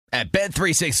At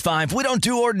Bet365, we don't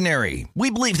do ordinary. We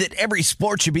believe that every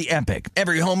sport should be epic.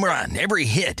 Every home run, every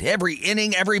hit, every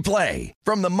inning, every play.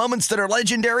 From the moments that are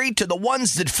legendary to the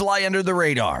ones that fly under the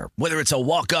radar. Whether it's a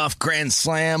walk-off grand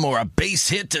slam or a base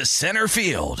hit to center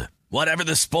field. Whatever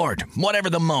the sport, whatever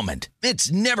the moment.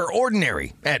 It's never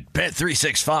ordinary at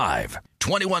Bet365.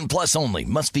 21 plus only.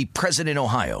 Must be present in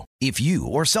Ohio. If you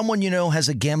or someone you know has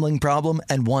a gambling problem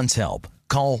and wants help,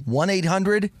 call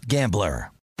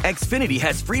 1-800-GAMBLER. Xfinity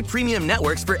has free premium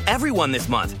networks for everyone this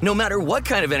month, no matter what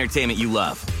kind of entertainment you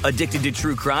love. Addicted to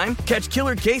true crime? Catch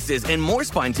killer cases and more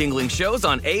spine-tingling shows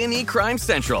on A&E Crime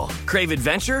Central. Crave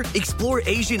adventure? Explore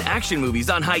Asian action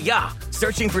movies on Hi-YAH.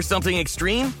 Searching for something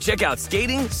extreme? Check out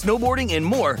skating, snowboarding, and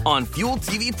more on Fuel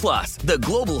TV Plus, the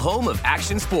global home of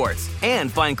action sports.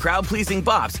 And find crowd-pleasing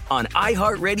bops on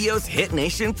iHeartRadio's Hit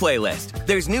Nation playlist.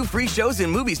 There's new free shows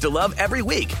and movies to love every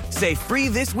week. Say free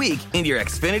this week in your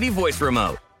Xfinity voice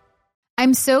remote.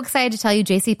 I'm so excited to tell you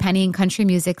JCPenney and country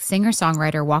music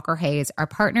singer-songwriter Walker Hayes are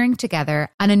partnering together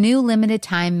on a new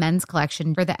limited-time men's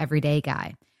collection for the everyday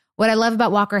guy. What I love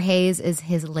about Walker Hayes is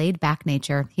his laid-back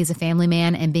nature. He's a family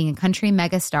man, and being a country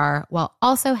megastar while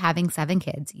also having 7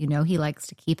 kids, you know he likes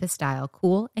to keep his style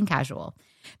cool and casual.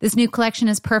 This new collection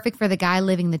is perfect for the guy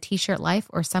living the t-shirt life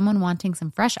or someone wanting some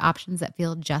fresh options that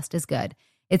feel just as good.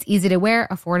 It's easy to wear,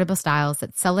 affordable styles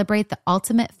that celebrate the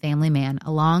ultimate family man,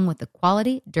 along with the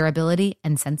quality, durability,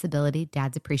 and sensibility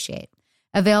dads appreciate.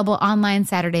 Available online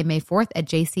Saturday, May 4th at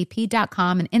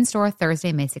jcp.com and in-store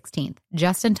Thursday, May 16th.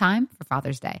 Just in time for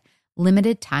Father's Day.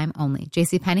 Limited time only.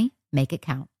 JCPenney, make it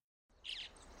count.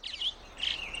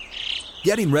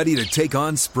 Getting ready to take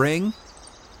on spring?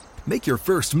 Make your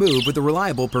first move with the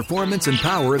reliable performance and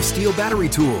power of Steel battery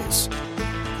tools.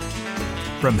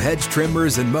 From hedge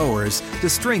trimmers and mowers to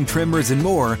string trimmers and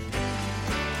more,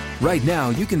 right now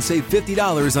you can save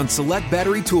 $50 on select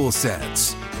battery tool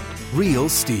sets. Real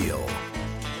Steel.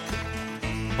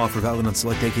 Offer valid on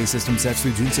select AK system sets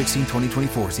through June 16,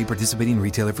 2024. See participating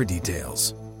retailer for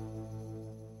details.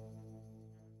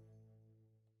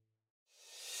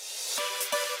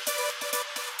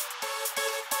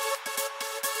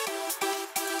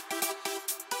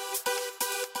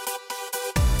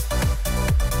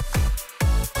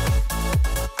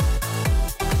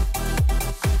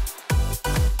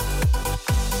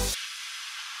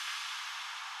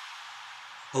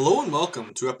 Hello and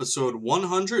welcome to episode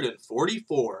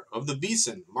 144 of the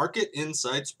VSiN Market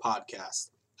Insights Podcast.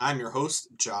 I'm your host,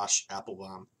 Josh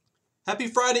Applebaum. Happy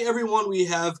Friday, everyone. We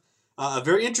have a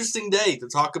very interesting day to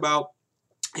talk about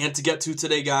and to get to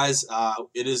today, guys.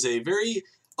 It is a very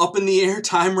up-in-the-air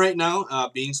time right now,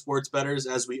 being sports bettors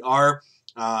as we are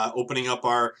opening up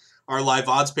our live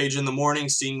odds page in the morning,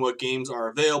 seeing what games are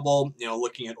available,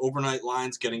 looking at overnight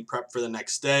lines, getting prepped for the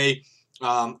next day.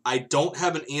 I don't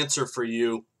have an answer for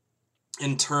you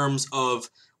in terms of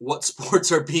what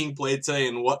sports are being played today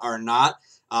and what are not.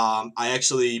 I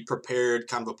actually prepared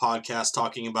kind of a podcast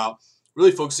talking about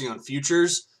really focusing on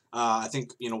futures. I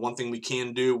think, one thing we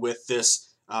can do with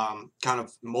this kind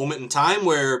of moment in time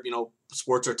where,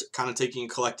 sports are kind of taking a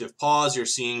collective pause. You're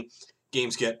seeing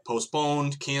games get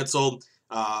postponed, canceled,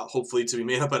 hopefully to be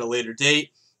made up at a later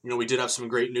date. We did have some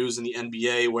great news in the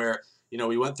NBA where,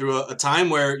 we went through a time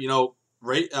where,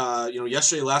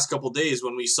 yesterday, last couple of days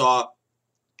when we saw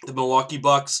the Milwaukee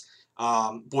Bucks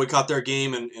boycott their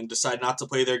game and decide not to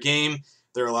play their game.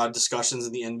 There are a lot of discussions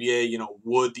in the NBA,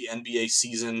 would the NBA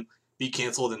season be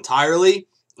canceled entirely?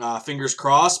 Fingers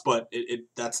crossed, but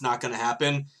that's not going to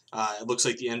happen. It looks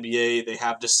like the NBA, they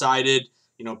have decided,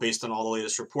 based on all the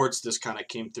latest reports, this kind of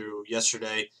came through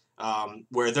yesterday,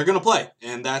 where they're going to play.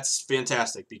 And that's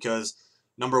fantastic because,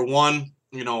 number one,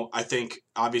 I think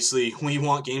obviously we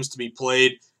want games to be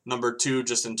played. Number two,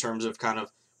 just in terms of kind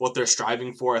of what they're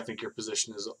striving for, I think your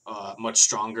position is much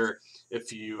stronger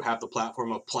if you have the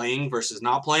platform of playing versus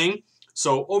not playing.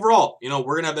 So overall,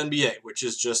 we're going to have NBA, which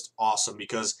is just awesome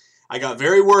because I got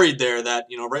very worried there that,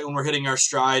 right when we're hitting our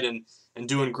stride and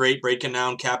doing great, breaking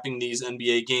down, capping these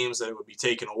NBA games, that it would be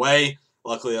taken away.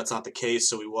 Luckily, that's not the case,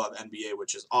 so we will have NBA,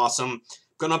 which is awesome.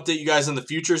 Going to update you guys on the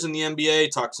futures in the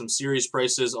NBA, talk some series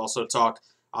prices, also talk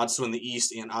odds to win the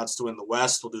East and odds to win the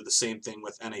West. We'll do the same thing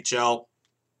with NHL.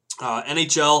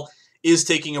 NHL is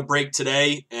taking a break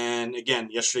today, and again,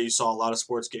 yesterday you saw a lot of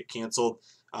sports get canceled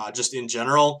just in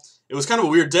general. It was kind of a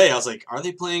weird day. I was like, are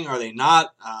they playing? Are they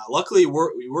not? Luckily,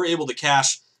 we were able to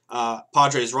cash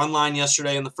Padres run line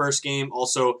yesterday in the first game.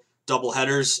 Also, double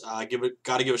headers.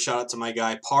 Got to give a shout out to my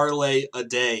guy, Parlay a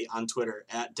Day on Twitter,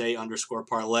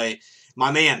 @day_parlay. My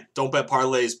man, don't bet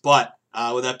parlays, but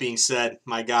with that being said,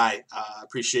 my guy,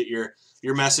 appreciate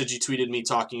your message. You tweeted me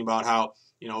talking about how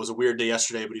it was a weird day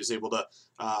yesterday, but he was able to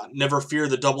never fear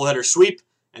the doubleheader sweep,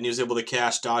 and he was able to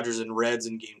cash Dodgers and Reds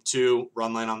in Game 2,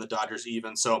 run line on the Dodgers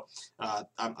even. So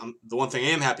the one thing I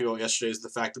am happy about yesterday is the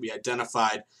fact that we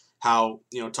identified how,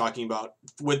 talking about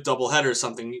with doubleheaders,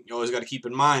 something you always got to keep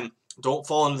in mind. Don't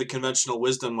fall into the conventional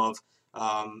wisdom of,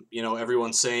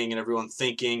 everyone saying and everyone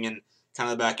thinking and kind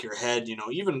of the back of your head.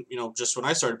 Even just when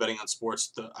I started betting on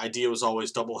sports, the idea was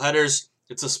always doubleheaders.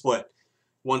 It's a split.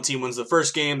 One team wins the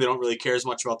first game. They don't really care as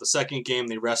much about the second game.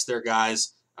 They rest their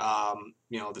guys.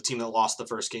 The team that lost the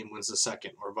first game wins the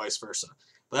second, or vice versa.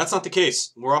 But that's not the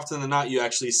case. More often than not, you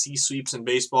actually see sweeps in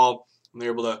baseball, and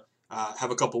they're able to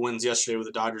have a couple wins yesterday with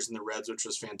the Dodgers and the Reds, which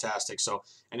was fantastic. So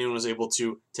anyone was able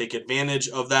to take advantage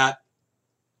of that.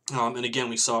 And again,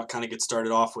 we saw it kind of get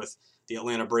started off with the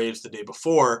Atlanta Braves the day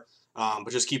before.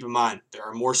 But just keep in mind, there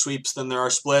are more sweeps than there are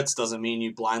splits. Doesn't mean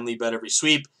you blindly bet every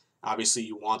sweep. Obviously,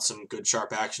 you want some good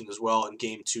sharp action as well. In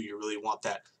Game 2, you really want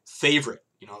that favorite,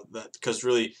 because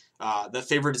really that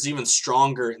favorite is even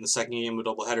stronger in the second game of a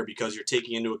doubleheader because you're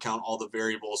taking into account all the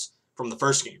variables from the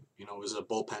first game. Is it a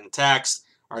bullpen taxed?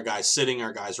 Are guys sitting?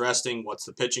 Are guys resting? What's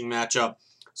the pitching matchup?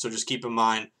 So just keep in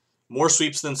mind, more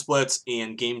sweeps than splits,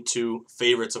 and Game 2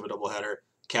 favorites of a doubleheader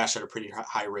cash at a pretty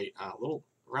high rate, a little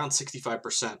around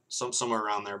 65%, somewhere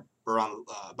around there, around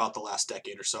about the last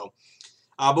decade or so.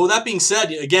 But with that being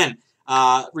said, again,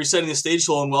 resetting the stage,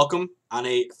 hello and welcome on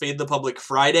a Fade the Public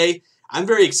Friday. I'm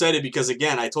very excited because,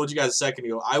 again, I told you guys a second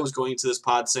ago, I was going into this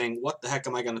pod saying, what the heck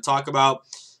am I going to talk about?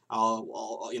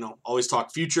 I'll always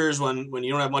talk futures when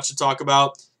you don't have much to talk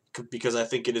about, because I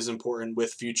think it is important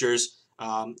with futures.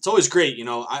 It's always great.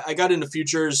 I got into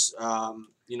futures,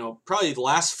 probably the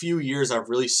last few years I've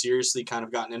really seriously kind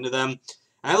of gotten into them.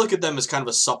 And I look at them as kind of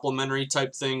a supplementary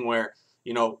type thing where,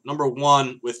 number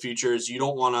one, with futures, you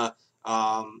don't want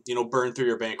to, burn through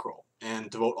your bankroll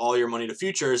and devote all your money to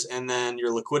futures, and then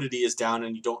your liquidity is down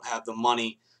and you don't have the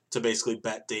money to basically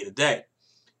bet day to day.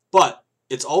 But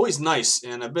it's always nice,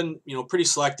 and I've been, pretty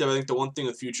selective. I think the one thing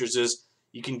with futures is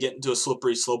you can get into a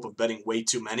slippery slope of betting way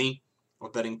too many,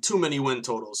 or betting too many win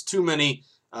totals, too many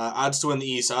odds to win the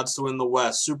East, odds to win the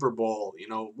West, Super Bowl,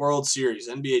 World Series,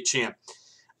 NBA champ.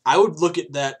 I would look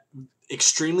at that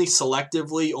extremely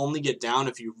selectively, only get down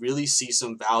if you really see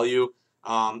some value.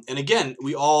 And again,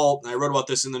 I wrote about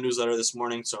this in the newsletter this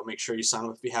morning, so make sure you sign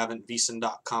up if you haven't,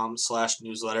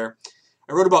 vsin.com/newsletter.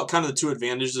 I wrote about kind of the two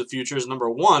advantages of futures. Number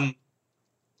one,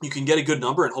 you can get a good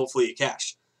number and hopefully you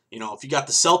cash. If you got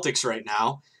the Celtics right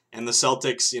now, and the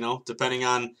Celtics, depending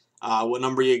on what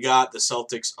number you got, the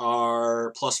Celtics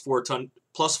are plus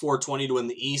 420 to win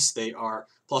the East. They are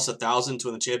plus 1,000 to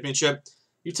win the championship.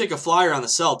 You take a flyer on the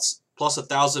Celts, plus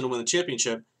 1,000 to win the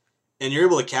championship, and you're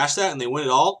able to cash that and they win it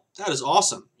all. That is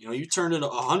awesome. You turned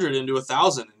 100 into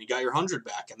 1,000 and you got your 100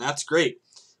 back, and that's great.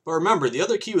 But remember, the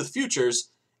other key with futures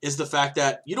is the fact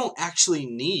that you don't actually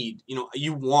need,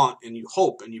 you want and you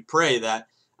hope and you pray that,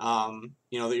 that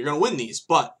you're going to win these,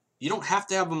 but you don't have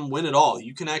to have them win it all.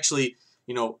 You can actually,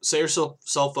 set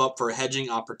yourself up for a hedging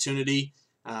opportunity.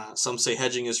 Some say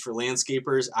hedging is for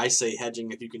landscapers. I say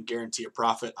hedging if you can guarantee a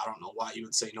profit. I don't know why you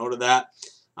would say no to that.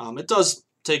 It does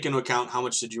take into account how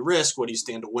much did you risk, what do you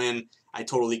stand to win. I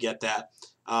totally get that.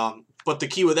 But the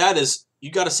key with that is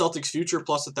you got a Celtics future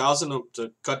plus 1,000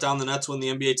 to cut down the Nets, win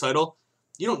the NBA title.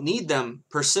 You don't need them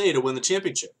per se to win the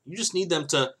championship. You just need them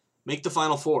to make the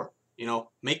Final Four,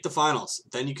 make the finals.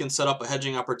 Then you can set up a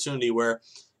hedging opportunity where,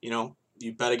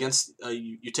 you bet against,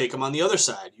 you take them on the other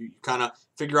side. You kind of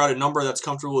figure out a number that's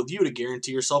comfortable with you to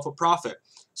guarantee yourself a profit.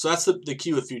 So that's the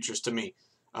key with futures to me.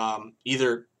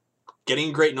 Either getting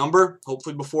a great number,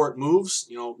 hopefully before it moves.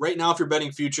 Right now if you're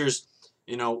betting futures,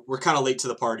 we're kind of late to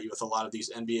the party with a lot of these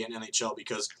NBA and NHL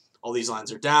because all these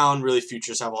lines are down. Really,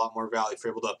 futures have a lot more value if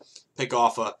you're able to pick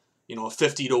off a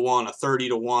 50-1, a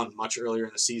 30-1 much earlier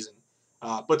in the season.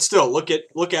 But still, look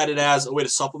at it as a way to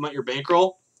supplement your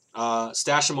bankroll.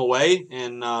 Stash them away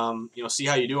and see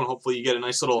how you do, and hopefully you get a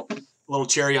nice little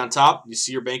cherry on top. You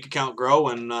see your bank account grow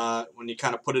when you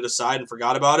kind of put it aside and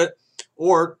forgot about it,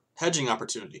 or hedging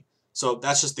opportunity. So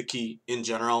that's just the key in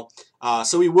general.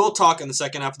 So we will talk in the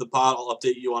second half of the pod. I'll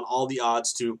update you on all the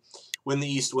odds to win the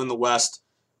East, win the West,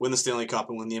 win the Stanley Cup,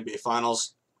 and win the NBA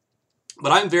Finals.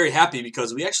 But I'm very happy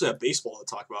because we actually have baseball to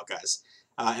talk about, guys.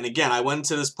 And again, I went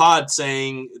into this pod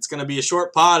saying it's going to be a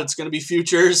short pod. It's going to be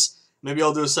futures. Maybe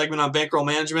I'll do a segment on bankroll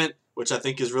management, which I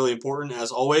think is really important,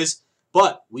 as always.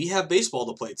 But we have baseball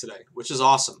to play today, which is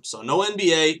awesome. So no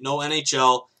NBA, no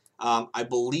NHL. I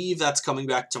believe that's coming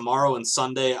back tomorrow and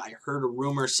Sunday. I heard a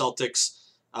rumor Celtics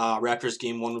Raptors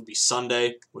game 1 would be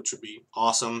Sunday, which would be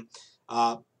awesome.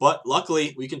 But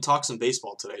luckily, we can talk some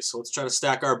baseball today. So let's try to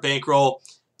stack our bankroll,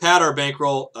 pad our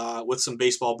bankroll with some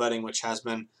baseball betting, which has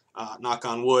been, knock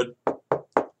on wood,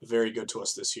 very good to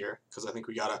us this year, because I think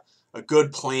we got a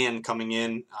good plan coming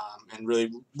in, and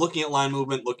really looking at line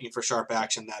movement, looking for sharp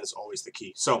action. That is always the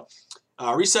key. So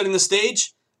resetting the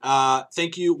stage,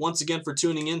 thank you once again for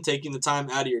tuning in, taking the time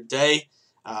out of your day.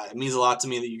 It means a lot to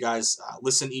me that you guys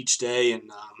listen each day,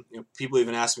 and people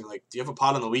even ask me, like, do you have a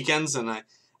pod on the weekends? And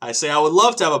I say I would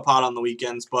love to have a pod on the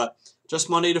weekends, but just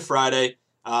Monday to Friday.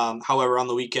 However, on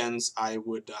the weekends, I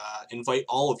would invite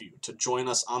all of you to join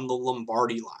us on the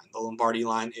Lombardi line. The Lombardi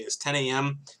line is 10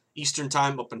 a.m. Eastern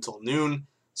time up until noon,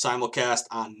 simulcast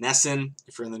on NESN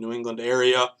if you're in the New England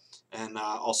area, and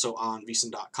also on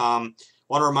VSiN.com.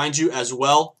 Want to remind you as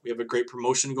well, we have a great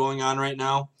promotion going on right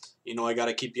now. I got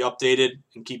to keep you updated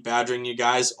and keep badgering you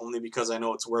guys, only because I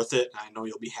know it's worth it. I know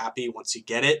you'll be happy once you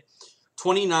get it.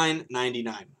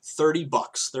 $29.99, $30.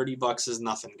 $30 is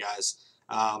nothing, guys.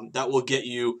 That will get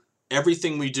you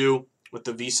everything we do with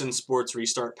the VSiN Sports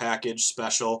Restart Package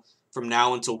special from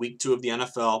now until week 2 of the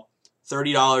NFL.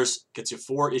 $30 gets you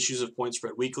 4 issues of Point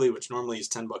Spread Weekly, which normally is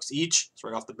 $10 each. So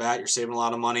right off the bat, you're saving a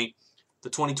lot of money. The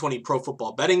 2020 Pro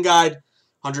Football Betting Guide,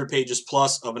 100 pages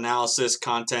plus of analysis,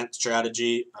 content,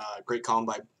 strategy. Great column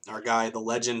by our guy, the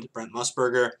legend, Brent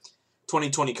Musburger.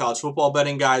 2020 College Football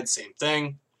Betting Guide, same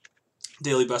thing.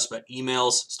 Daily Best Bet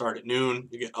emails start at noon.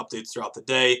 You get updates throughout the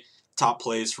day. Top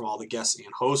plays from all the guests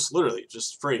and hosts, literally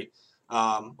just free,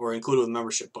 or included with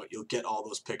membership, but you'll get all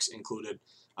those picks included.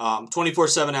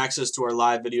 24/7 access to our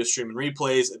live video stream and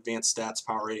replays, advanced stats,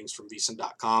 power ratings from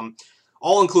VSiN.com,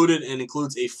 all included, and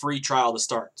includes a free trial to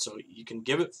start. So you can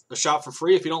give it a shot for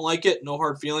free. If you don't like it, no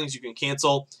hard feelings, you can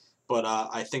cancel. But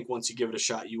I think once you give it a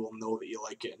shot, you will know that you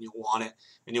like it and you'll want it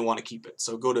and you'll want to keep it.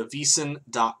 So go to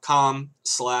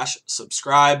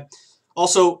VSiN.com/subscribe.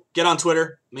 Also, get on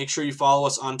Twitter. Make sure you follow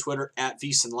us on Twitter at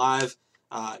VSiN Live.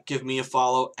 Give me a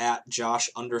follow at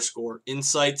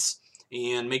Josh_Insights.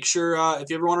 And make sure if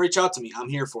you ever want to reach out to me, I'm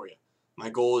here for you. My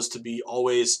goal is to be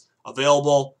always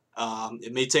available.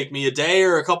 It may take me a day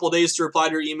or a couple of days to reply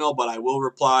to your email, but I will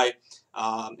reply.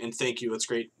 And thank you. It's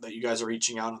great that you guys are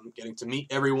reaching out. I'm getting to meet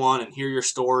everyone and hear your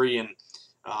story. And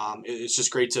it's just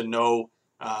great to know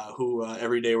who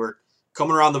every day we're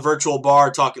coming around the virtual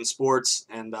bar talking sports.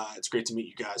 And it's great to meet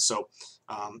you guys. So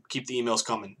keep the emails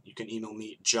coming. You can email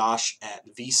me,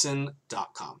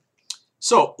 josh@vsin.com.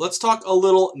 So let's talk a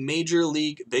little Major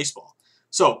League Baseball.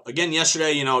 So again,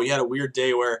 yesterday, you had a weird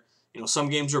day where, some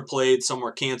games were played, some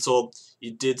were canceled. You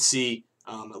did see,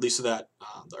 at least of that,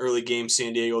 the early game,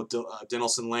 San Diego,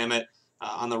 Dinelson Lamet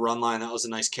on the run line. That was a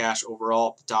nice cash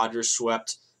overall. The Dodgers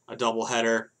swept a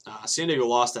doubleheader. San Diego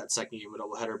lost that second game of a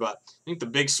doubleheader, but I think the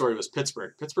big story was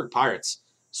Pittsburgh. Pittsburgh Pirates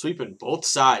sweeping both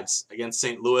sides against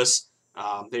St. Louis.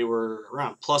 They were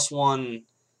around plus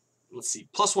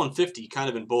 150 kind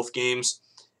of in both games.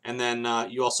 And then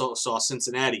you also saw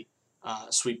Cincinnati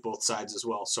sweep both sides as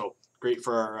well. So great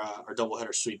for our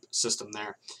doubleheader sweep system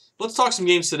there. Let's talk some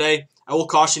games today. I will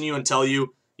caution you and tell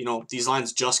you, these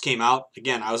lines just came out.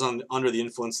 Again, I was under the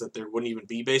influence that there wouldn't even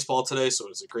be baseball today, so it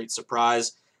was a great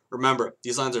surprise. Remember,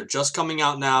 these lines are just coming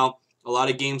out now. A lot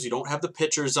of games you don't have the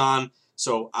pitchers on,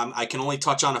 so I can only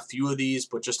touch on a few of these,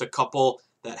 but just a couple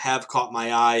that have caught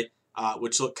my eye,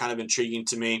 which look kind of intriguing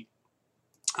to me.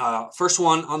 First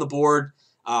one on the board,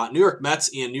 New York Mets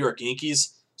and New York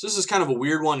Yankees. So this is kind of a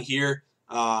weird one here.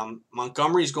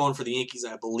 Montgomery's going for the Yankees,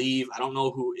 I believe. I don't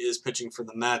know who is pitching for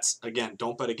the Mets. Again,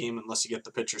 don't bet a game unless you get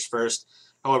the pitchers first.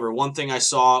 However, one thing I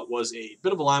saw was a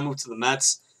bit of a line move to the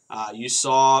Mets. You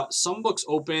saw some books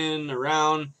open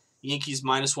around Yankees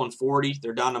minus 140.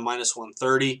 They're down to minus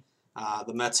 130.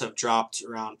 The Mets have dropped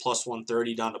around plus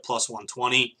 130 down to plus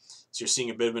 120. So you're seeing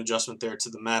a bit of an adjustment there to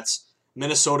the Mets.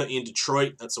 Minnesota and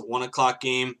Detroit, that's a 1 o'clock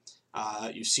game.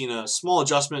 You've seen a small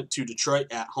adjustment to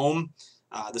Detroit at home.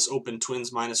 This opened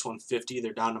Twins minus 150.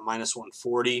 They're down to minus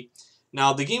 140.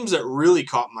 Now, the games that really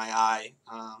caught my eye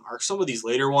are some of these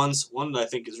later ones. One that I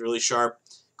think is really sharp,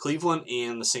 Cleveland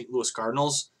and the St. Louis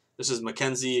Cardinals. This is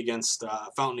McKenzie against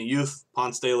Fountain of Youth,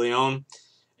 Ponce de Leon.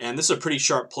 And this is a pretty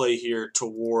sharp play here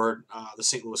toward the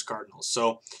St. Louis Cardinals.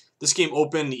 So this game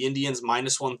opened the Indians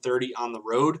minus 130 on the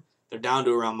road. They're down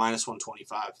to around minus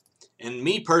 125. And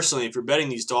me personally, if you're betting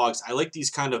these dogs, I like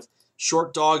these kind of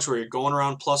short dogs where you're going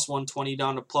around plus 120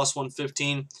 down to plus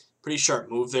 115. Pretty sharp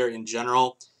move there in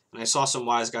general. And I saw some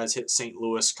wise guys hit St.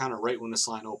 Louis kind of right when this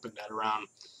line opened at around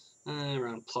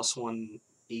plus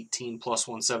 118, plus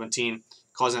 117,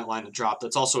 causing that line to drop.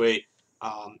 That's also a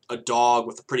dog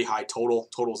with a pretty high total.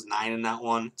 Total's 9 in that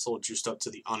one. It's a little juiced up to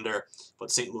the under.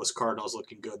 But St. Louis Cardinals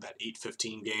looking good, that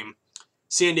 8-15 game.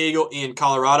 San Diego and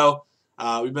Colorado.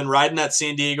 We've been riding that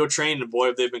San Diego train, and boy,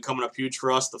 have they been coming up huge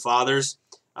for us, the Fathers.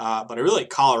 But I really like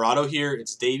Colorado here.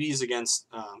 It's Davies against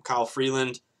Kyle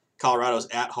Freeland. Colorado's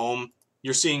at home.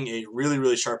 You're seeing a really,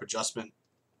 really sharp adjustment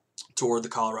toward the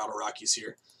Colorado Rockies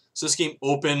here. So this game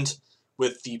opened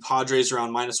with the Padres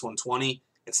around minus 120.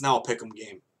 It's now a pick'em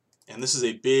game. And this is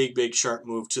a big, big sharp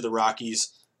move to the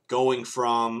Rockies, going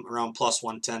from around plus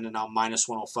 110 to now minus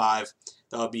 105.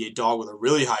 That would be a dog with a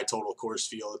really high total Coors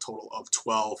Field, a total of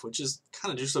 12, which is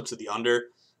kind of juiced up to the under.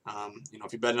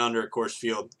 If you bet an under at Coors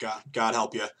Field, God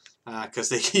help you,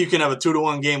 because you can have a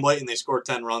 2-1 game late and they score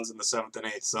 10 runs in the 7th and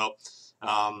 8th. So,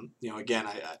 again,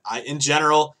 I in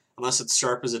general, unless it's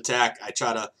sharp as attack, I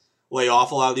try to lay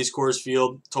off a lot of these Coors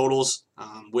Field totals.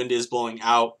 Wind is blowing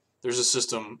out. There's a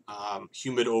system,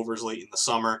 humid overs late in the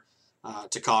summer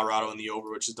to Colorado in the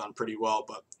over, which has done pretty well,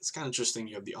 but it's kind of interesting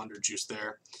you have the under juice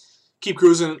there. Keep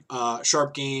cruising.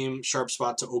 Sharp game, sharp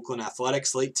spot to Oakland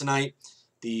Athletics late tonight.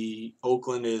 The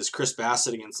Oakland is Chris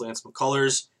Bassett against Lance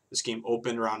McCullers. This game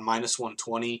opened around minus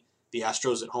 120. The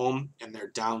Astros at home, and they're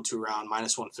down to around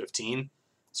minus 115.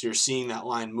 So you're seeing that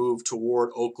line move toward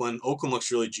Oakland. Oakland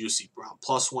looks really juicy, around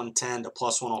plus 110 to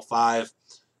plus 105.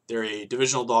 They're a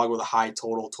divisional dog with a high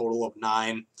total of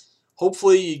 9.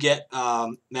 Hopefully you get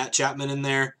Matt Chapman in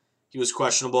there. He was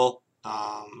questionable.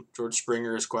 George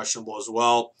Springer is questionable as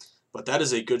well. But that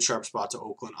is a good sharp spot to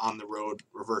Oakland on the road.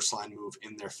 Reverse line move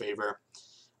in their favor.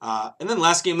 And then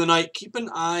last game of the night, keep an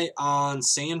eye on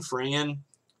San Fran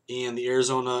and the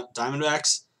Arizona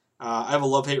Diamondbacks. I have a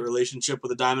love-hate relationship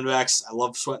with the Diamondbacks. I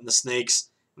love sweating the Snakes,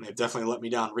 and they've definitely let me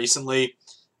down recently.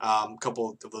 A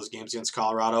couple of those games against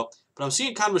Colorado. But I'm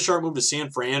seeing kind of a sharp move to San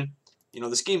Fran.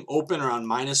 This game opened around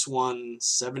minus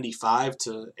 175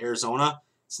 to Arizona.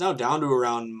 It's now down to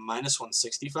around minus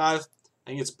 165. I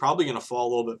think it's probably going to fall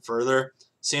a little bit further.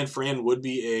 San Fran would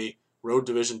be a road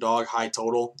division dog, high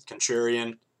total,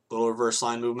 contrarian, little reverse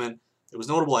line movement. It was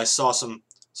notable I saw some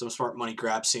smart money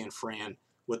grab San Fran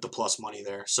with the plus money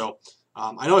there. So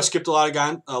I know I skipped a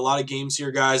lot of games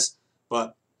here, guys,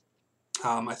 but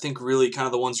I think really kind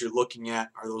of the ones you're looking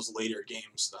at are those later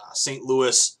games. St.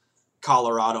 Louis,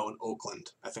 Colorado, and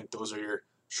Oakland. I think those are your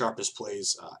sharpest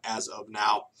plays as of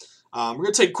now. We're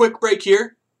going to take a quick break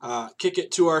here, kick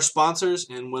it to our sponsors,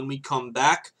 and when we come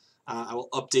back, I will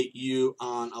update you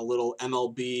on a little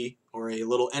MLB or a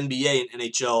little NBA and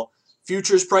NHL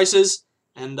futures prices,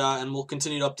 and we'll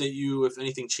continue to update you if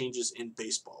anything changes in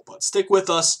baseball. But stick with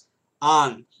us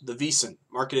on the VSiN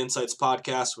Market Insights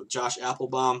Podcast with Josh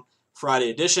Applebaum, Friday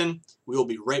edition. We will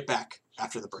be right back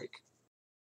after the break.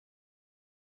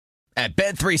 At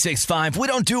Bet365, we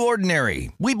don't do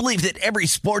ordinary. We believe that every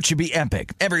sport should be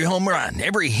epic. Every home run,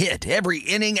 every hit, every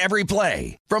inning, every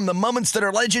play. From the moments that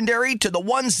are legendary to the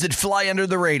ones that fly under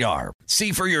the radar.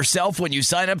 See for yourself when you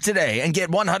sign up today and get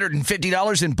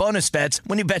 $150 in bonus bets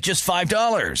when you bet just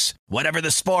 $5. Whatever the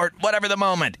sport, whatever the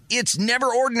moment, it's never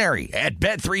ordinary at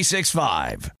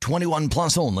Bet365. 21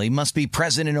 plus only. Must be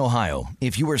present in Ohio.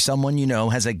 If you or someone you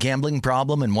know has a gambling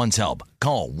problem and wants help,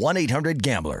 call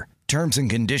 1-800-GAMBLER. Terms and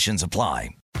conditions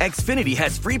apply. Xfinity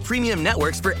has free premium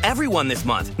networks for everyone this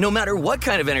month, no matter what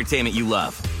kind of entertainment you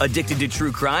love. Addicted to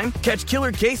true crime? Catch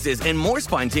killer cases and more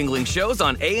spine-tingling shows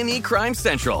on A&E Crime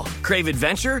Central. Crave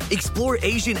adventure? Explore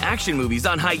Asian action movies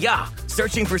on Hi-YAH.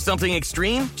 Searching for something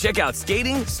extreme? Check out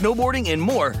skating, snowboarding, and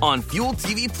more on Fuel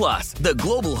TV Plus, the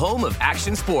global home of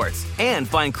action sports. And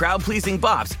find crowd-pleasing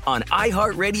bops on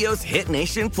iHeartRadio's Hit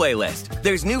Nation playlist.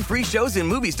 There's new free shows and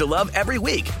movies to love every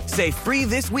week. Say free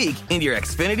this week in your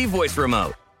Xfinity voice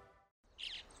remote.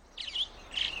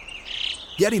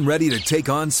 Getting ready to take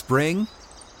on spring?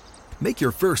 Make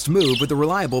your first move with the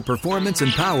reliable performance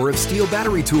and power of Steel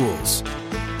battery tools.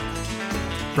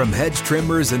 From hedge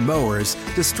trimmers and mowers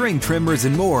to string trimmers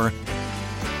and more,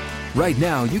 right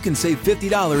now you can save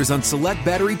 $50 on select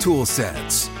battery tool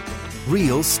sets.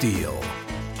 Real Steel.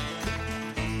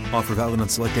 Offer valid on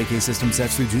select AK system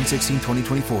sets through June 16,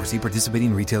 2024. See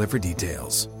participating retailer for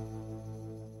details.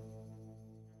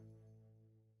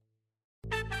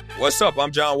 What's up?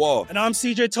 I'm John Wall. And I'm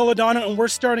CJ Toledano, and we're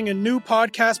starting a new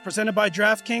podcast presented by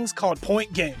DraftKings called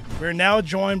Point Game. We're now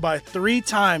joined by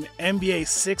 3-time NBA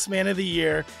Sixth Man of the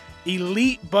Year,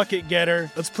 elite bucket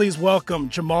getter. Let's please welcome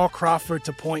Jamal Crawford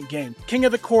to Point Game. King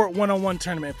of the Court one-on-one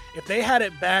tournament. If they had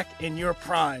it back in your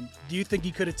prime, do you think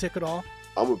you could have took it all?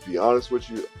 I'm going to be honest with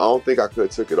you. I don't think I could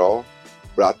have took it all,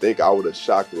 but I think I would have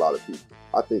shocked a lot of people.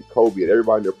 I think Kobe and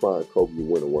everybody in their prime, Kobe would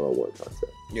win a one-on-one contest.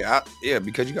 Yeah,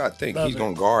 because you got to think, he's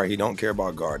going to guard. He don't care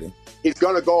about guarding. He's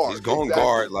going to guard. He's going to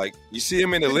guard. Like, you see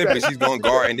him in the Olympics, he's going to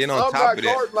guard. And then on top of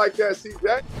that. Like that, see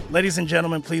that? Ladies and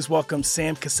gentlemen, please welcome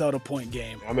Sam Cassell to Point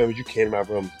Game. I remember you came out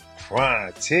from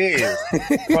crying, tears,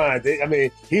 crying. I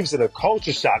mean, he was in a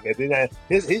culture shock. And then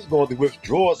he's going through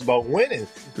withdrawals about winning.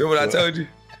 Remember what I told you?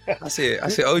 I said,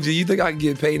 OG, you think I can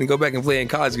get paid and go back and play in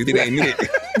college because it ain't it?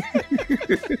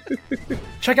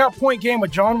 Check out Point Game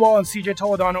with John Wall and CJ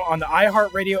Toledano on the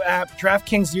iHeartRadio app,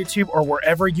 DraftKings YouTube, or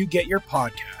wherever you get your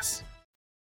podcasts.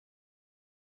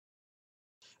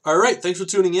 All right, thanks for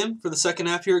tuning in for the second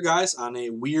half here, guys, on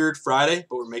a weird Friday,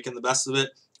 but we're making the best of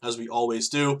it, as we always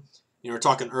do. We were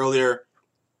talking earlier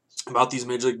about these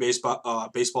Major League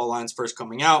Baseball lines first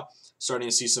coming out, starting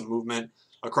to see some movement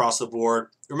across the board.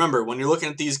 Remember, when you're looking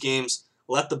at these games,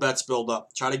 let the bets build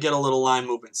up. Try to get a little line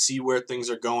movement, see where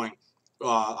things are going.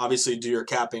 Obviously, do your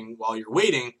capping while you're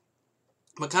waiting,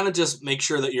 but kind of just make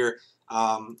sure that you're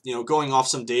going off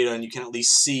some data and you can at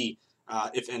least see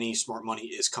if any smart money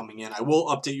is coming in. I will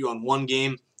update you on one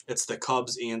game. It's the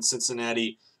Cubs and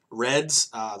Cincinnati Reds.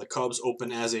 The Cubs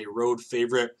open as a road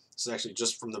favorite. This is actually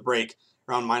just from the break,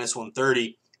 around minus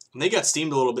 130. And they got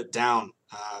steamed a little bit down.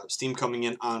 Steam coming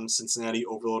in on Cincinnati,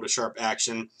 overload of sharp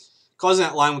action, causing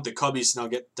that line with the Cubbies to now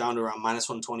get down to around minus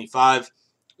 125.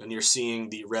 And you're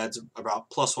seeing the Reds about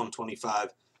plus 125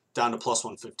 down to plus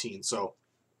 115. So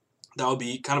that would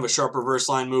be kind of a sharp reverse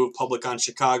line move. Public on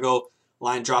Chicago.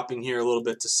 Line dropping here a little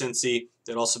bit to Cincy.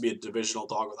 There'd also be a divisional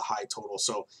dog with a high total.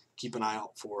 So keep an eye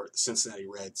out for the Cincinnati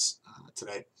Reds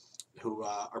today, who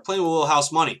are playing with a little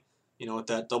house money, with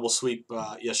that double sweep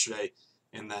yesterday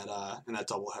in that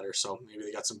doubleheader. So maybe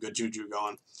they got some good juju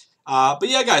going. But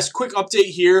yeah, guys, quick update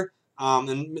here.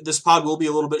 And this pod will be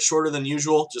a little bit shorter than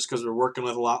usual, just because we're working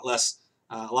with a lot less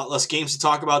games to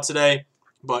talk about today.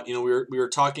 But we were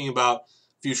talking about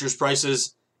futures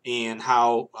prices and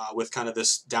how with kind of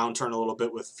this downturn a little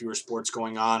bit with fewer sports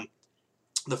going on,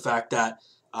 the fact that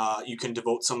you can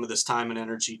devote some of this time and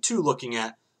energy to looking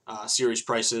at series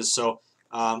prices. So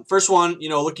first one,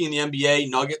 looking in the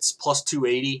NBA, Nuggets plus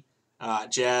 280,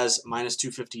 Jazz minus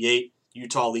 258.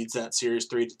 Utah leads that series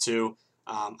 3-2.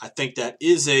 I think that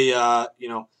is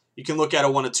you can look at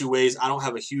it one of two ways. I don't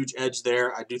have a huge edge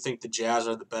there. I do think the Jazz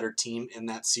are the better team in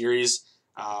that series.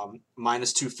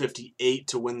 Minus 258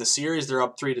 to win the series. They're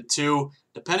up 3-2.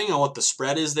 Depending on what the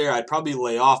spread is there, I'd probably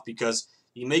lay off because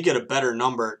you may get a better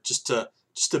number just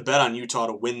to bet on Utah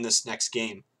to win this next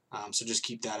game. So just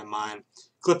keep that in mind.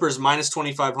 Clippers minus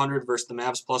 2,500 versus the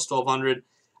Mavs plus 1,200.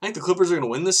 I think the Clippers are going to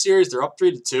win this series. They're up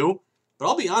 3-2. But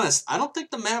I'll be honest, I don't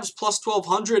think the Mavs plus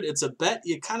 1,200, it's a bet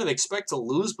you kind of expect to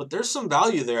lose, but there's some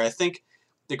value there. I think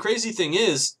the crazy thing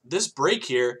is this break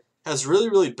here has really,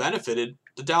 really benefited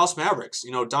the Dallas Mavericks.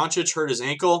 Doncic hurt his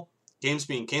ankle, games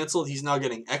being canceled. He's now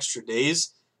getting extra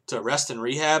days to rest and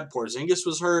rehab. Porzingis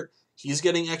was hurt. He's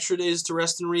getting extra days to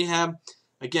rest and rehab.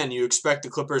 Again, you expect the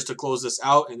Clippers to close this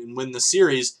out and win the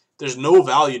series. There's no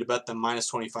value to bet them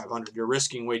minus 2,500. You're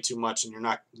risking way too much, and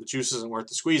the juice isn't worth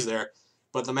the squeeze there.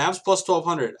 But the Mavs plus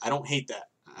 1,200, I don't hate that.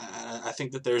 I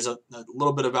think that there's a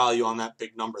little bit of value on that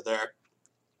big number there.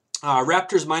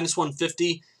 Raptors minus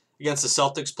 150 against the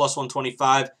Celtics plus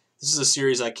 125. This is a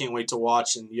series I can't wait to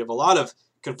watch, and you have a lot of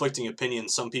conflicting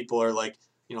opinions. Some people are like,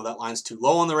 that line's too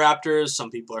low on the Raptors. Some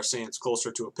people are saying it's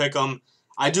closer to a pick'em.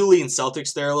 I do lean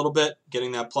Celtics there a little bit,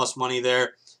 getting that plus money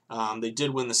there. They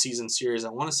did win the season series, I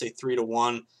want to say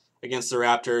 3-1 against the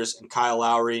Raptors, and Kyle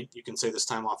Lowry, you can say this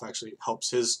time off actually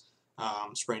helps his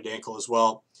sprained ankle as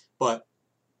well. But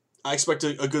I expect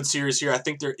a good series here. I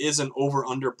think there is an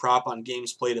over-under prop on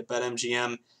games played at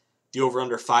BetMGM. The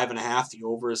over-under 5.5. The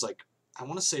over is I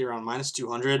want to say around minus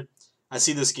 200. I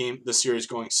see this series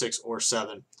going 6 or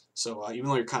 7. So even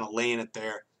though you're kind of laying it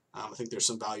there, I think there's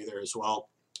some value there as well.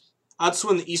 Odds to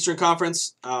win the Eastern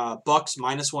Conference, Bucks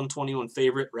minus 121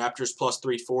 favorite, Raptors plus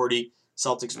 340,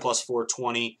 Celtics plus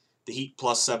 420, the Heat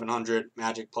plus 700,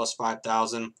 Magic plus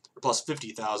 5,000, or plus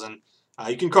 50,000.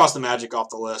 You can cross the Magic off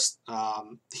the list.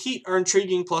 The Heat are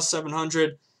intriguing, plus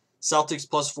 700, Celtics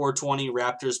plus 420,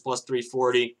 Raptors plus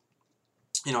 340.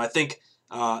 I think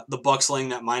the Bucks laying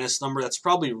that minus number, that's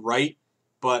probably right,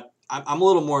 but I'm a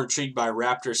little more intrigued by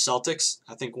Raptors-Celtics.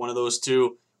 I think one of those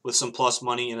two with some plus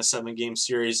money in a 7-game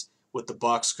series with the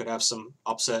Bucks could have some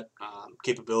upset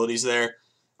capabilities there.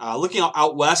 Looking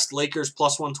out west, Lakers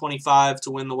plus 125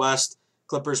 to win the West,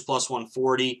 Clippers plus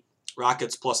 140,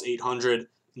 Rockets plus 800,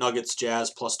 Nuggets,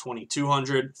 Jazz plus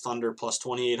 2,200, Thunder plus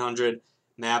 2,800,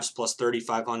 Mavs plus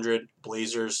 3,500,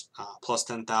 Blazers plus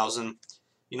 10,000.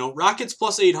 Rockets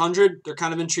plus 800, they're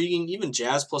kind of intriguing. Even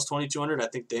Jazz plus 2,200, I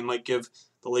think they might give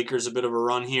the Lakers a bit of a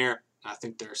run here. I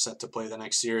think they're set to play the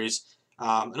next series.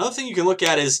 Another thing you can look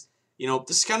at is,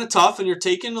 this is kind of tough and you're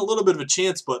taking a little bit of a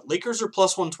chance, but Lakers are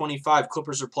plus 125,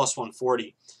 Clippers are plus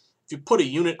 140. If you put a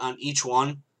unit on each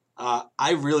one,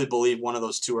 I really believe one of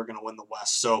those two are going to win the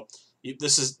West. So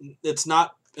it's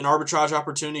not an arbitrage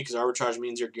opportunity because arbitrage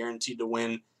means you're guaranteed to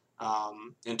win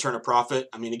and turn a profit.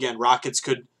 I mean, again,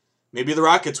 maybe the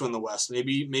Rockets win the West,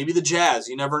 maybe the Jazz,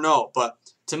 you never know. But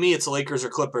to me, it's Lakers or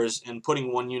Clippers, and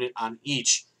putting one unit on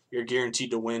each, you're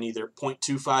guaranteed to win either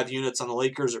 0.25 units on the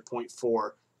Lakers or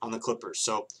 0.4 on the Clippers.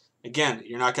 So again,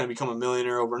 you're not going to become a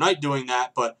millionaire overnight doing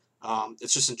that, but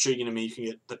it's just intriguing to me. You can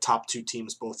get the top two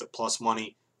teams both at plus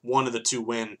money. One of the two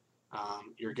win,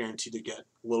 you're guaranteed to get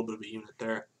a little bit of a unit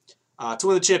there. To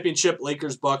win the championship,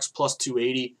 Lakers, Bucks plus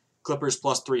 280, Clippers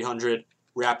plus 300,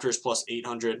 Raptors plus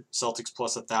 800, Celtics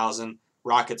plus 1,000,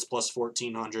 Rockets plus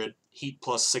 1,400, Heat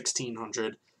plus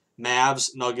 1,600,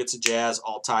 Mavs, Nuggets, Jazz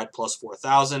all tied plus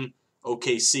 4,000,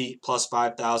 OKC plus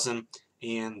 5,000,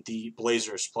 and the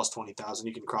Blazers plus 20,000.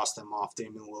 You can cross them off.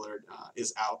 Damian Lillard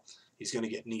is out. He's going to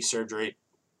get knee surgery.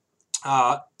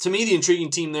 To me, the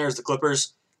intriguing team there is the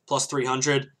Clippers plus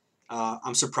 300.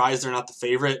 I'm surprised they're not the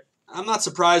favorite. I'm not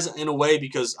surprised in a way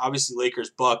because obviously Lakers,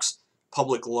 Bucks,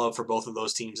 public love for both of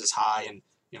those teams is high, and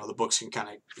the books can kind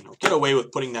of get away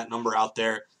with putting that number out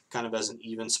there kind of as an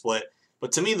even split.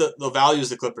 But to me, the value is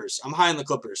the Clippers. I'm high on the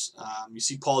Clippers. You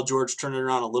see Paul George turn it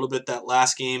around a little bit that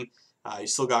last game. You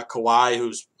still got Kawhi,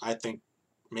 who's I think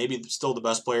maybe still the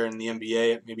best player in the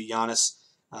NBA. Maybe Giannis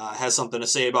has something to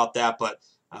say about that, but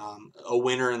a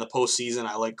winner in the postseason.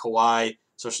 I like Kawhi,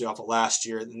 especially off of last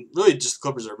year. And really, just the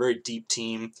Clippers are a very deep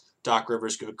team. Doc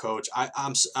Rivers, good coach. I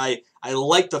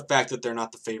like the fact that they're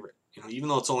not the favorite. Even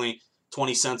though it's only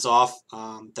 20 cents off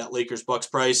that Lakers Bucks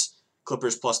price,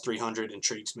 Clippers plus 300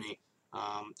 intrigues me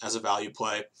as a value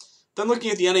play. Then looking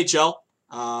at the NHL,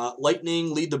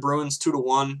 Lightning lead the Bruins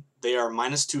 2-1. They are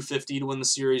minus 250 to win the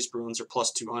series. Bruins are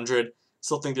plus 200.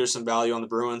 Still think there's some value on the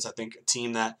Bruins. I think a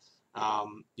team that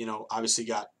obviously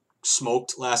got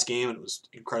smoked last game, and it was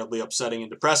incredibly upsetting and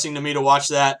depressing to me to watch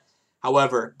that.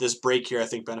 However, this break here I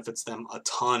think benefits them a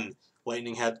ton.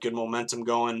 Lightning had good momentum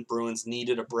going. Bruins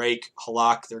needed a break.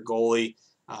 Halak, their goalie,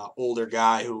 older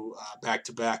guy who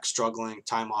back-to-back struggling.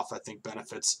 Time off I think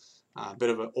benefits a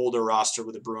bit of an older roster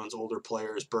with the Bruins, older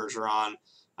players, Bergeron,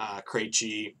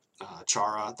 Krejci,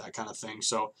 Chara, that kind of thing.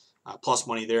 So plus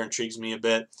money there intrigues me a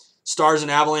bit. Stars and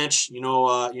Avalanche, you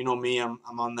know me, I'm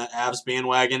on that Avs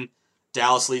bandwagon.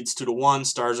 Dallas leads 2-1.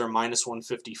 Stars are minus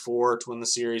 154 to win the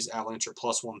series. Avalanche are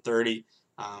plus 130.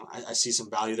 I see some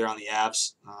value there on the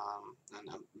Avs, and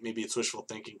maybe it's wishful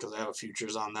thinking because I have a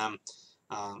futures on them.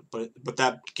 But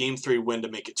that Game 3 win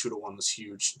to make it 2-1 was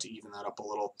huge to even that up a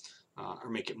little or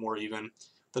make it more even.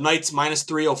 The Knights minus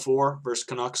 304 versus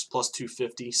Canucks plus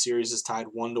 250. Series is tied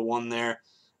 1-1 there.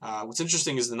 What's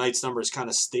interesting is the Knights numbers kind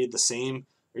of stayed the same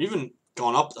or even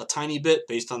gone up a tiny bit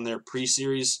based on their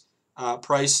pre-series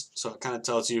price. So it kind of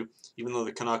tells you, even though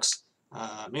the Canucks,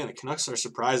 the Canucks are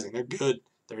surprising. They're good.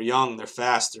 They're young. They're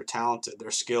fast. They're talented.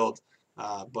 They're skilled.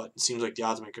 But it seems like the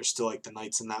odds makers still like the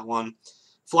Knights in that one.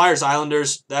 Flyers,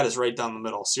 Islanders, that is right down the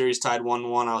middle. Series tied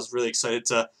 1-1. I was really excited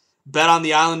to bet on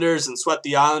the Islanders and sweat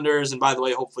the Islanders. And by the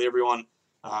way, hopefully everyone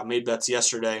made bets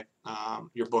yesterday.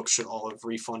 Your books should all have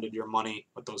refunded your money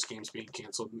with those games being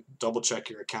canceled. Double check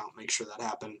your account. Make sure that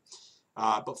happened.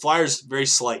 But Flyers, very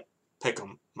slight. Pick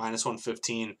them. Minus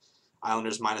 115.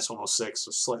 Islanders minus 106.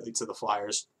 So slightly to the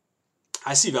Flyers.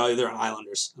 I see value there on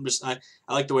Islanders. I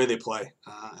like the way they play.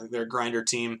 They're a grinder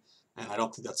team, and I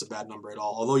don't think that's a bad number at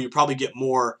all. Although you probably get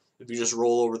more if you just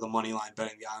roll over the money line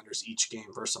betting the Islanders each game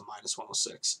versus a minus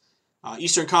 106.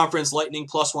 Eastern Conference, Lightning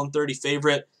plus 130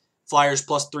 favorite. Flyers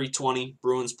plus 320.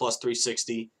 Bruins plus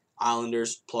 360.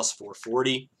 Islanders plus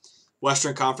 440.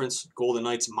 Western Conference, Golden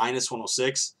Knights minus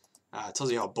 106. It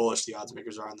tells you how bullish the odds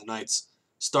makers are on the Knights.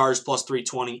 Stars plus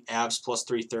 320. Avs plus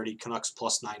 330. Canucks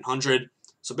plus 900.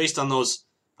 So based on those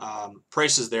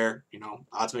prices there,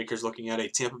 odds makers looking at a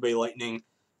Tampa Bay Lightning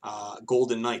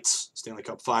Golden Knights Stanley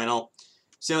Cup final.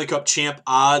 Stanley Cup champ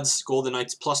odds, Golden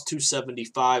Knights plus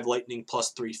 275, Lightning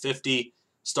plus 350,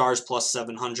 Stars plus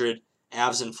 700,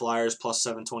 Avs and Flyers plus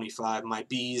 725, my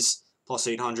Bees plus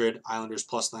 800, Islanders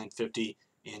plus 950,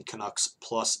 and Canucks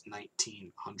plus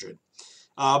 1900.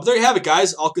 But there you have it,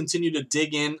 guys. I'll continue to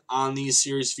dig in on these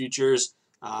series futures.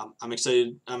 I'm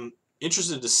excited. I'm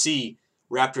interested to see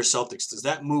Raptors Celtics. Does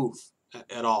that move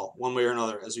at all, one way or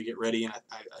another, as we get ready? And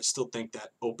I still think that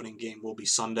opening game will be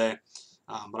Sunday.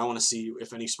 But I want to see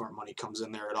if any smart money comes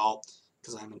in there at all,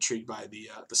 because I'm intrigued by the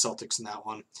Celtics in that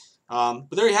one.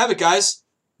 But there you have it, guys.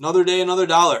 Another day, another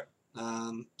dollar.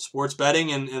 Sports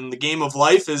betting and the game of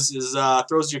life is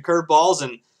throws you curveballs,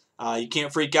 and you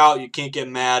can't freak out. You can't get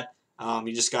mad.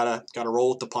 You just gotta roll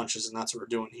with the punches, and that's what we're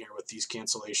doing here with these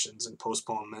cancellations and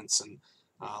postponements and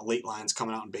late lines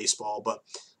coming out in baseball. But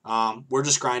we're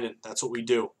just grinding. That's what we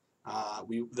do.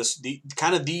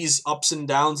 These ups and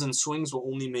downs and swings will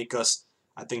only make us,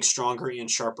 I think, stronger and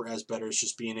sharper as bettors,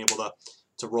 just being able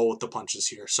to roll with the punches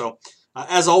here. So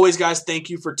as always, guys, thank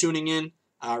you for tuning in.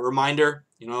 Reminder,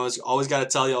 always got to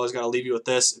tell you, always got to leave you with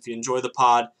this. If you enjoy the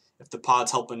pod, if the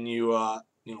pod's helping you,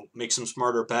 make some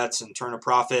smarter bets and turn a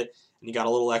profit, and you got a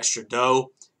little extra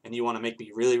dough, and you want to make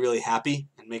me really, really happy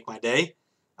and make my day,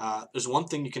 there's one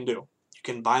thing you can do. You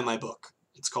can buy my book.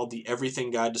 It's called The Everything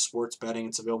Guide to Sports Betting.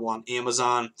 It's available on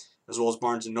Amazon as well as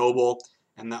Barnes & Noble,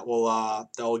 and that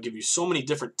will give you so many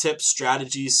different tips,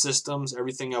 strategies, systems,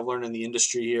 everything I've learned in the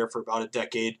industry here for about a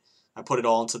decade. I put it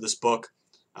all into this book.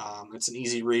 It's an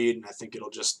easy read, and I think it'll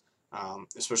just,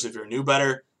 especially if you're a new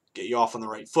bettor, get you off on the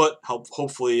right foot,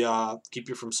 hopefully keep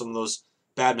you from some of those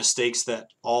bad mistakes that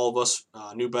all of us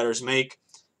new bettors make.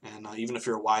 And even if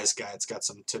you're a wise guy, it's got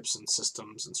some tips and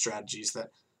systems and strategies that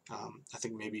I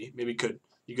think maybe you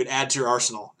could add to your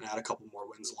arsenal and add a couple more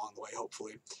wins along the way,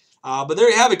 hopefully. But there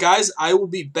you have it, guys. I will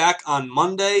be back on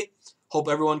Monday. Hope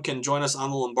everyone can join us on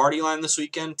the Lombardi line this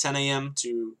weekend, 10 a.m.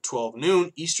 to 12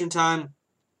 noon Eastern Time.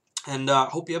 And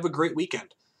hope you have a great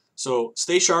weekend. So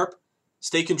stay sharp,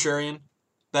 stay contrarian,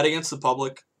 bet against the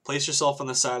public, place yourself on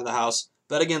the side of the house,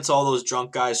 bet against all those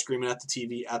drunk guys screaming at the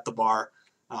TV at the bar,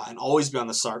 and always be on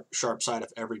the sharp side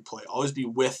of every play. Always be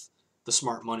with the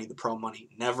smart money, the pro money.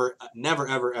 Never,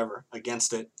 ever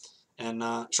against it. And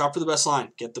shop for the best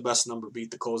line. Get the best number, beat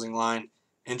the closing line,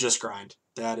 and just grind.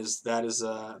 There's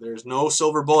no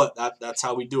silver bullet. That's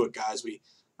how we do it, guys. We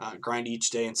grind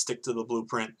each day and stick to the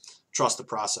blueprint. Trust the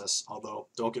process. Although,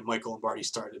 don't get Michael Lombardi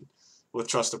started with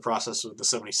trust the process with the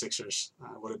 76ers.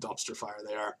 What a dumpster fire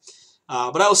they are.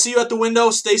 But I will see you at the window.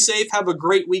 Stay safe. Have a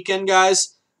great weekend,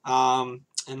 guys.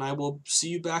 And I will see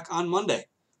you back on Monday.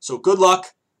 So good luck.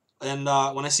 And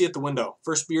when I see you at the window,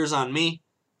 first beer's on me,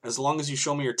 as long as you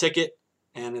show me your ticket,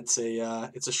 and it's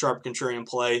a sharp contrarian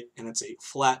play, and it's a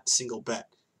flat single bet,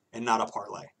 and not a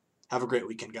parlay. Have a great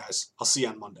weekend, guys. I'll see you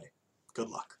on Monday. Good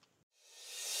luck.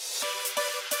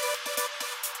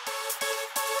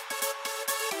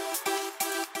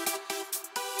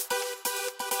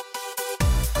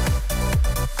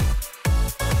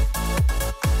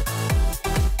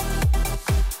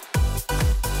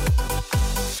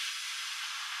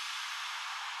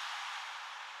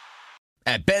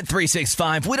 At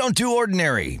Bet365, we don't do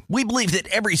ordinary. We believe that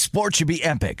every sport should be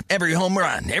epic. Every home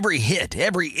run, every hit,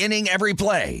 every inning, every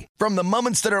play. From the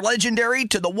moments that are legendary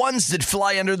to the ones that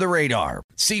fly under the radar.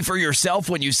 See for yourself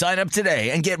when you sign up today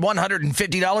and get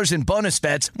 $150 in bonus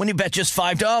bets when you bet just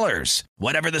 $5.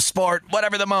 Whatever the sport,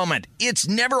 whatever the moment, it's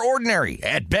never ordinary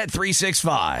at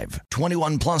Bet365.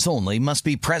 21 plus only. Must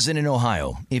be present in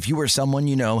Ohio. If you or someone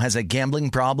you know has a gambling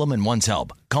problem and wants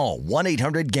help, call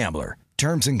 1-800-GAMBLER.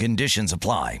 Terms and conditions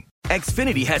apply.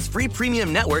 Xfinity has free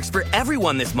premium networks for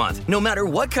everyone this month, no matter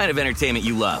what kind of entertainment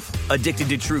you love. Addicted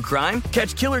to true crime?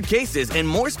 Catch killer cases and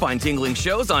more spine-tingling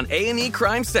shows on A&E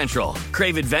Crime Central.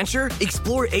 Crave adventure?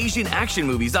 Explore Asian action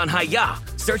movies on Hi-YAH.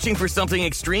 Searching for something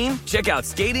extreme? Check out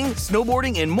skating,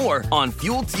 snowboarding, and more on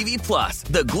Fuel TV Plus,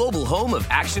 the global home of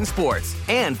action sports.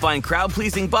 And find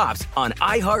crowd-pleasing bops on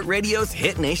iHeartRadio's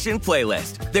Hit Nation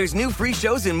playlist. There's new free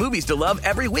shows and movies to love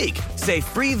every week. Say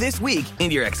free this week in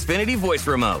your Xfinity voice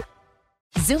remote.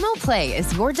 Xumo Play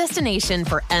is your destination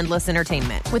for endless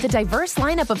entertainment. With a diverse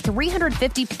lineup of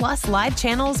 350 plus live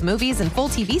channels, movies, and full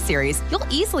TV series, you'll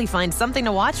easily find something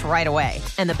to watch right away.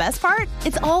 And the best part?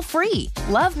 It's all free.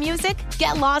 Love music?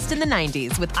 Get lost in the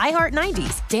 90s with iHeart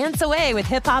 90s, dance away with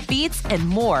hip-hop beats, and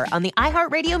more on the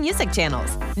iHeartRadio music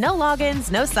channels. No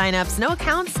logins, no signups, no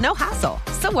accounts, no hassle.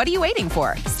 So what are you waiting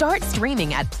for? Start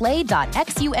streaming at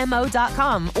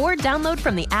play.xumo.com or download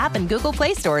from the app and Google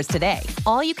Play stores today.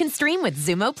 All you can stream with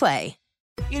Xumo Play.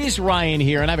 It is Ryan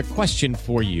here, and I have a question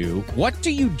for you. What do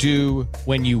you do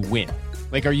when you win?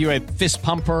 Like, are you a fist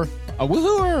pumper, a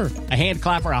woohooer, a hand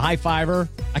clapper, a high fiver?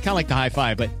 I kind of like the high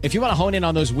five, but if you want to hone in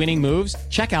on those winning moves,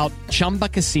 check out Chumba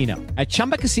Casino. At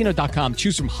ChumbaCasino.com,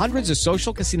 choose from hundreds of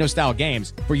social casino-style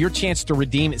games for your chance to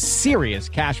redeem serious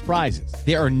cash prizes.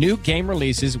 There are new game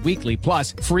releases weekly,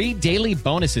 plus free daily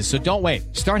bonuses, so don't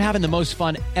wait. Start having the most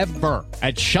fun ever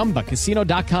at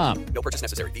ChumbaCasino.com. No purchase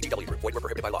necessary. VGW. Void where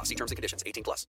prohibited by law. See terms and conditions. 18 plus.